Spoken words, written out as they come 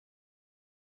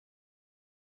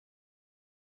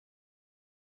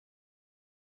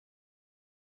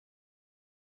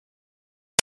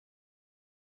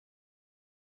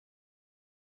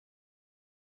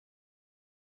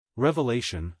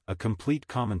Revelation, a complete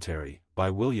commentary, by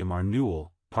William R.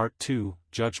 Newell, Part 2,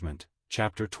 Judgment,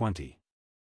 Chapter 20.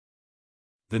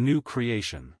 The New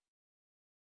Creation.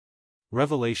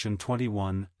 Revelation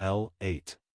 21, L.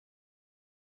 8.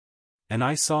 And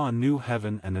I saw a new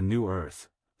heaven and a new earth,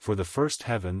 for the first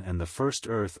heaven and the first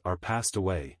earth are passed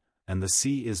away, and the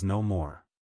sea is no more.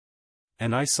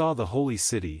 And I saw the holy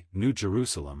city, New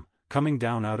Jerusalem, coming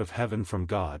down out of heaven from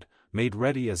God, made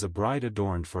ready as a bride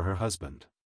adorned for her husband.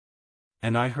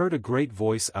 And I heard a great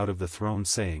voice out of the throne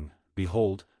saying,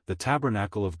 Behold, the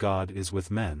tabernacle of God is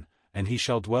with men, and he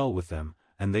shall dwell with them,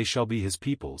 and they shall be his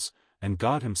peoples, and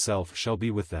God himself shall be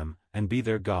with them, and be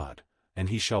their God, and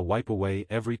he shall wipe away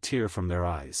every tear from their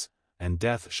eyes, and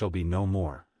death shall be no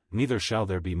more, neither shall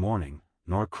there be mourning,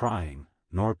 nor crying,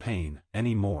 nor pain,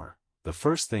 any more, the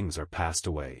first things are passed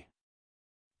away.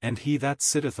 And he that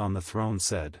sitteth on the throne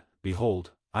said,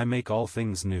 Behold, I make all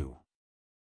things new.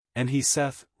 And he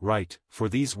saith, Write, for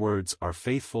these words are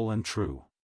faithful and true.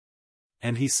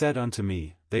 And he said unto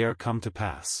me, They are come to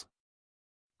pass.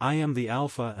 I am the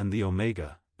Alpha and the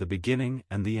Omega, the beginning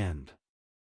and the end.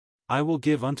 I will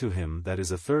give unto him that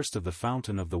is athirst of the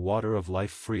fountain of the water of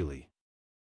life freely.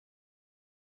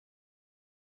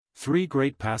 Three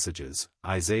great passages,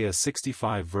 Isaiah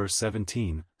 65 verse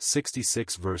 17,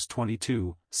 66 verse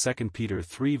 22, 2 Peter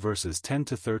 3 verses 10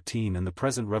 to 13 and the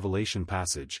present Revelation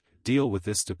passage, deal with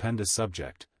this stupendous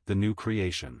subject, the new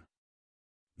creation.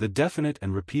 The definite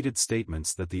and repeated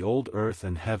statements that the old earth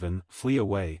and heaven flee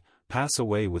away, pass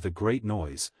away with a great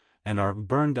noise, and are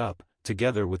burned up,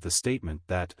 together with the statement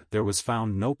that there was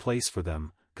found no place for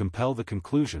them, compel the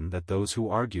conclusion that those who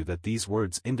argue that these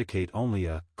words indicate only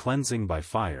a cleansing by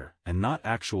fire and not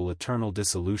actual eternal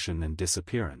dissolution and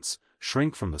disappearance,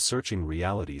 shrink from the searching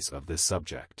realities of this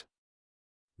subject.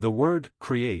 The word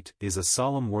create is a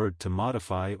solemn word to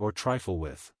modify or trifle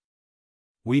with.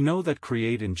 We know that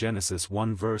create in Genesis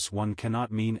 1 verse 1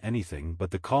 cannot mean anything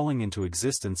but the calling into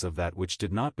existence of that which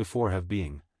did not before have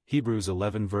being, Hebrews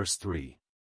 11 verse 3.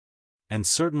 And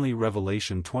certainly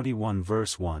Revelation 21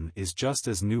 verse 1 is just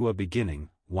as new a beginning,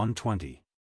 1:20.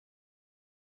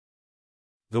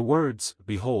 The words,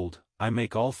 Behold, I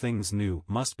make all things new,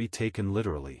 must be taken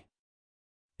literally.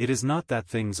 It is not that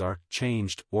things are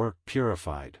changed or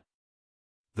purified.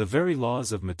 The very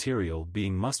laws of material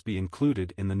being must be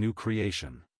included in the new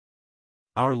creation.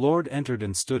 Our Lord entered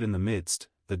and stood in the midst,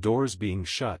 the doors being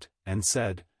shut, and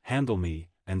said, Handle me,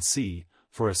 and see,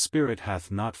 for a spirit hath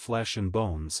not flesh and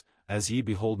bones, as ye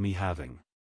behold me having.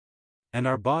 And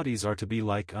our bodies are to be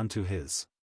like unto his.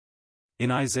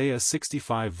 In Isaiah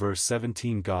 65 verse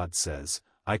 17 God says,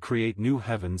 I create new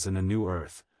heavens and a new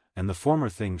earth, and the former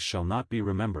things shall not be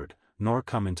remembered, nor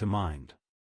come into mind.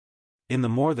 In the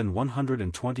more than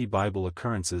 120 Bible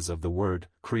occurrences of the word,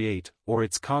 create, or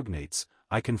its cognates,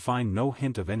 I can find no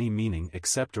hint of any meaning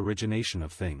except origination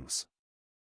of things.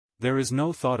 There is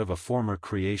no thought of a former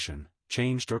creation,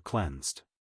 changed or cleansed.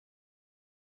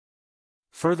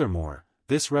 Furthermore,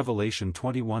 this Revelation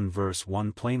 21 verse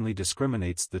 1 plainly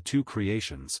discriminates the two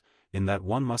creations, in that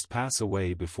one must pass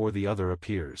away before the other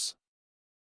appears.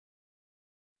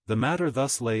 The matter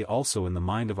thus lay also in the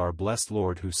mind of our blessed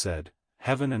Lord who said,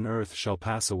 Heaven and earth shall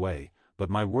pass away, but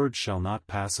my word shall not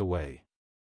pass away.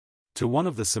 To one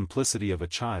of the simplicity of a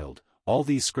child, all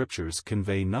these scriptures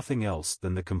convey nothing else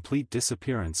than the complete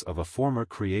disappearance of a former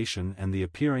creation and the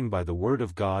appearing by the word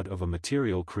of God of a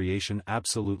material creation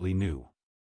absolutely new.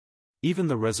 Even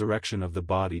the resurrection of the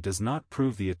body does not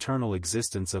prove the eternal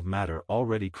existence of matter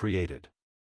already created.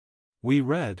 We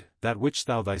read, That which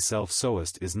thou thyself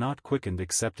sowest is not quickened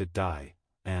except it die,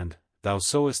 and, Thou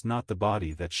sowest not the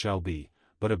body that shall be,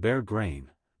 but a bare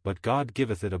grain, but God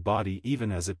giveth it a body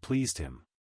even as it pleased him.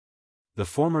 The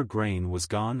former grain was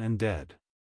gone and dead.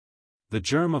 The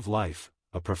germ of life,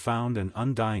 a profound and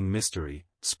undying mystery,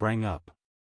 sprang up.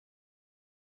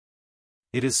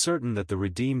 It is certain that the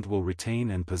redeemed will retain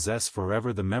and possess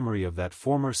forever the memory of that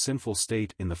former sinful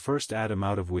state in the first Adam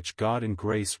out of which God in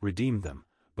grace redeemed them,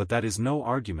 but that is no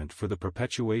argument for the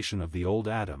perpetuation of the old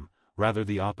Adam, rather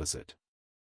the opposite.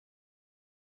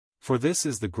 For this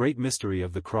is the great mystery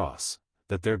of the cross,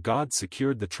 that their God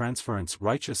secured the transference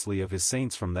righteously of his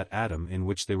saints from that Adam in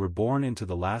which they were born into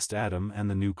the last Adam and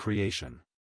the new creation.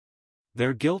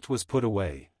 Their guilt was put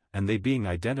away, and they being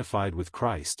identified with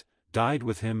Christ, died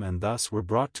with him and thus were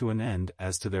brought to an end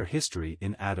as to their history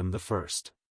in Adam the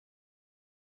first.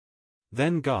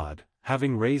 Then God,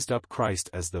 having raised up Christ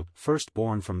as the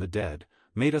firstborn from the dead,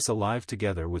 made us alive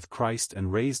together with Christ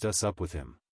and raised us up with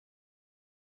him.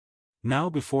 Now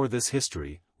before this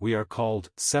history, we are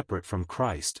called separate from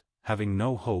Christ, having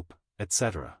no hope,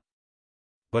 etc.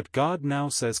 But God now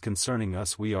says concerning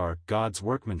us we are God's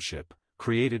workmanship,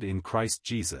 created in Christ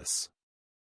Jesus.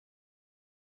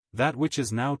 That which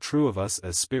is now true of us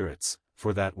as spirits,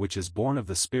 for that which is born of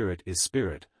the Spirit is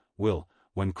spirit, will,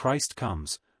 when Christ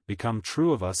comes, become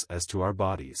true of us as to our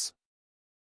bodies.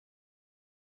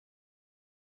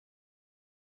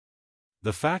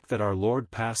 The fact that our Lord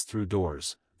passed through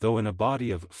doors, though in a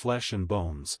body of flesh and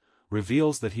bones,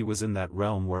 reveals that he was in that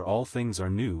realm where all things are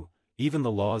new, even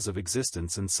the laws of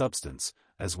existence and substance,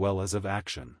 as well as of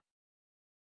action.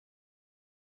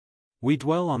 We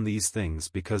dwell on these things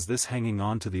because this hanging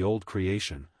on to the old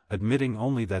creation, admitting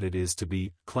only that it is to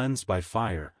be cleansed by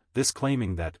fire, this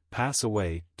claiming that pass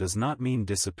away does not mean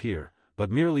disappear,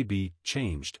 but merely be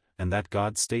changed, and that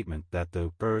God's statement that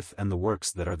the earth and the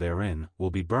works that are therein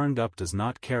will be burned up does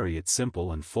not carry its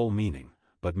simple and full meaning,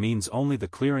 but means only the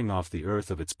clearing off the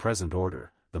earth of its present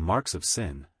order, the marks of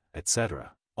sin,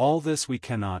 etc. All this we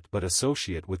cannot but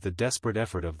associate with the desperate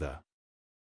effort of the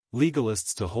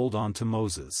legalists to hold on to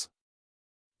Moses.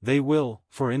 They will,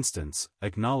 for instance,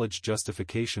 acknowledge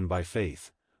justification by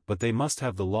faith, but they must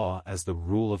have the law as the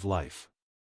rule of life.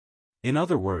 In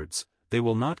other words, they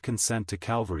will not consent to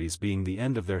Calvary's being the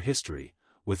end of their history,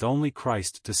 with only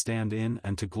Christ to stand in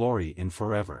and to glory in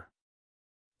forever.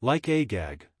 Like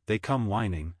Agag, they come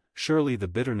whining, surely the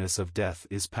bitterness of death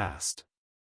is past.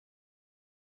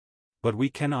 But we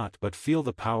cannot but feel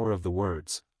the power of the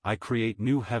words, I create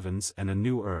new heavens and a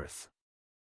new earth.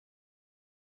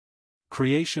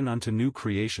 Creation unto new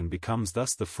creation becomes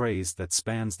thus the phrase that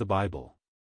spans the Bible.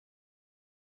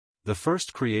 The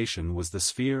first creation was the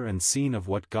sphere and scene of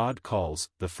what God calls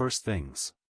the first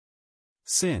things.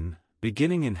 Sin,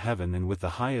 beginning in heaven and with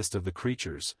the highest of the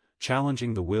creatures,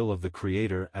 challenging the will of the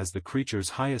Creator as the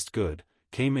creature's highest good,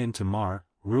 came in to mar,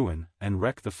 ruin, and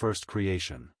wreck the first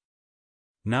creation.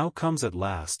 Now comes at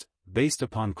last, based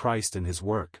upon Christ and his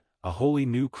work, a wholly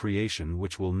new creation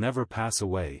which will never pass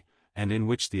away, and in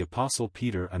which the Apostle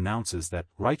Peter announces that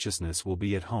righteousness will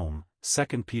be at home,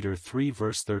 2 Peter 3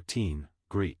 verse 13,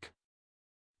 Greek.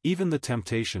 Even the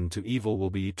temptation to evil will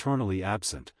be eternally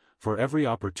absent, for every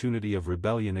opportunity of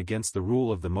rebellion against the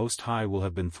rule of the Most High will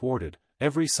have been thwarted,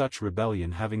 every such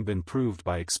rebellion having been proved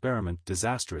by experiment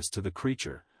disastrous to the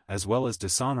creature, as well as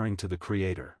dishonoring to the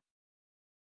Creator.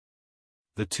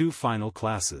 The two final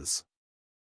classes.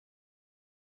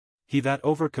 He that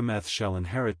overcometh shall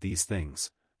inherit these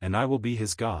things, and I will be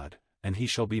his God, and he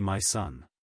shall be my son.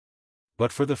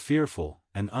 But for the fearful,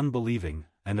 and unbelieving,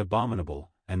 and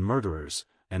abominable, and murderers,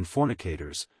 and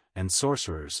fornicators, and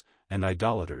sorcerers, and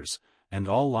idolaters, and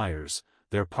all liars,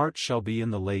 their part shall be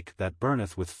in the lake that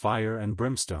burneth with fire and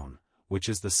brimstone, which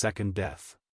is the second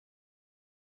death.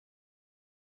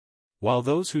 While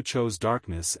those who chose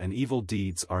darkness and evil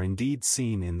deeds are indeed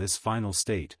seen in this final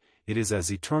state, it is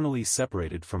as eternally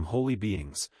separated from holy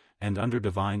beings, and under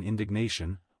divine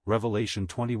indignation, Revelation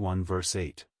 21 verse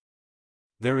 8.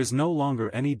 There is no longer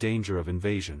any danger of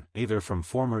invasion, either from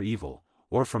former evil,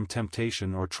 or from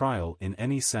temptation or trial in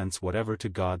any sense whatever to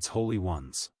God's holy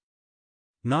ones.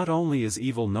 Not only is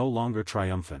evil no longer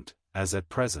triumphant, as at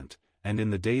present, and in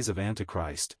the days of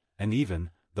Antichrist, and even,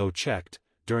 though checked,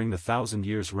 during the 1,000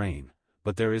 years' reign,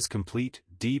 but there is complete,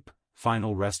 deep,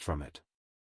 final rest from it.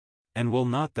 And will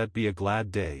not that be a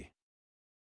glad day?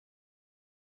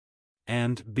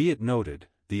 And, be it noted,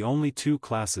 the only two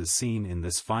classes seen in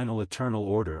this final eternal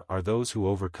order are those who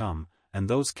overcome, and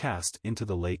those cast into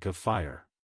the lake of fire.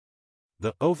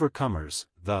 The overcomers,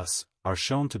 thus, are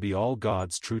shown to be all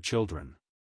God's true children.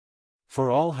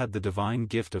 For all had the divine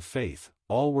gift of faith,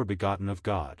 all were begotten of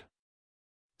God.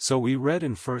 So we read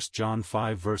in 1 John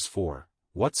 5 verse 4,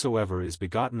 Whatsoever is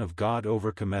begotten of God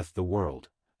overcometh the world,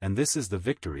 and this is the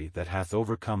victory that hath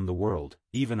overcome the world,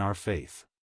 even our faith.